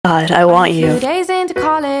God, I want I'm you. 2 days into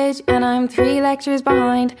college and I'm 3 lectures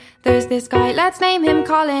behind. There's this guy, let's name him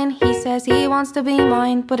Colin. He says he wants to be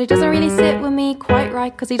mine, but it doesn't really sit with me quite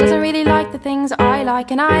right, cause he doesn't really like the things I like.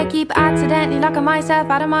 And I keep accidentally locking myself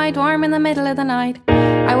out of my dorm in the middle of the night.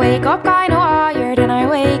 I wake up kinda wired and I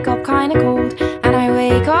wake up kinda cold, and I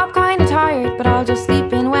wake up kinda tired, but I'll just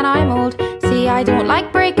sleep in when I'm old. See, I don't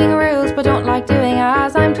like breaking rules, but don't like doing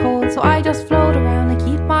as I'm told. So I just float around and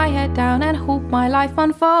keep my head down and hope my life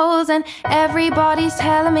unfolds. And everybody's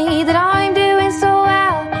telling me that I'm doing so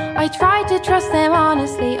well. I try to trust them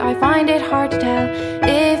honestly, I find it hard to tell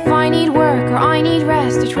if I need work or I need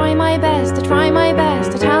rest. I try my best, I try my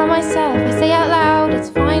best. I tell myself, I say out loud, it's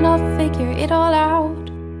fine, I'll figure it all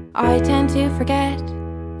out. I tend to forget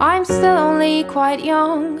I'm still only quite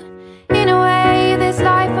young. In a way, this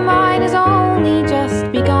life of mine has only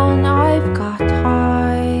just begun. I've got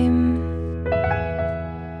time,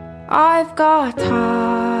 I've got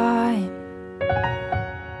time.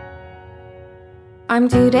 I'm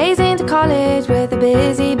 2 days into college with a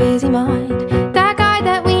busy, busy mind. That guy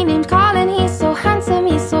that we named Colin, he's so handsome,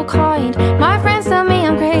 he's so kind. My friends tell me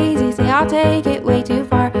I'm crazy, say I'll take it way too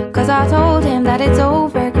far, cause I told him that it's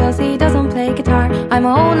over, cause he doesn't play guitar. I'm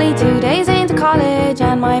only 2 days into college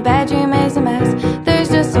and my bedroom is a mess. There's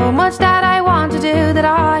just so much that I want to do that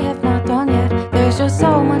I have not done yet. There's just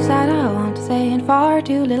so much that I want to say in far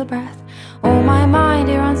too little breath. Oh, my mind,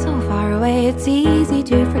 it runs so far away, it's easy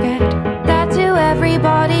to forget that to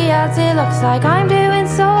everybody else it looks like I'm doing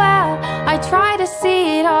so well. I try to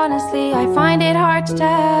see it honestly, I find it hard to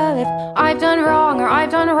tell if I've done wrong or I've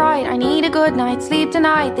done right. I need a good night's sleep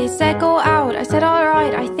tonight. They said go out, I said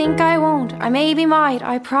alright. I think I won't, I maybe might.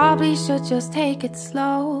 I probably should just take it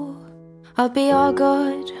slow. I'll be all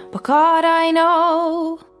good, but God, I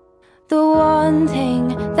know the one thing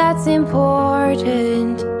that's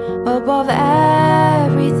important above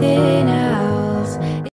everything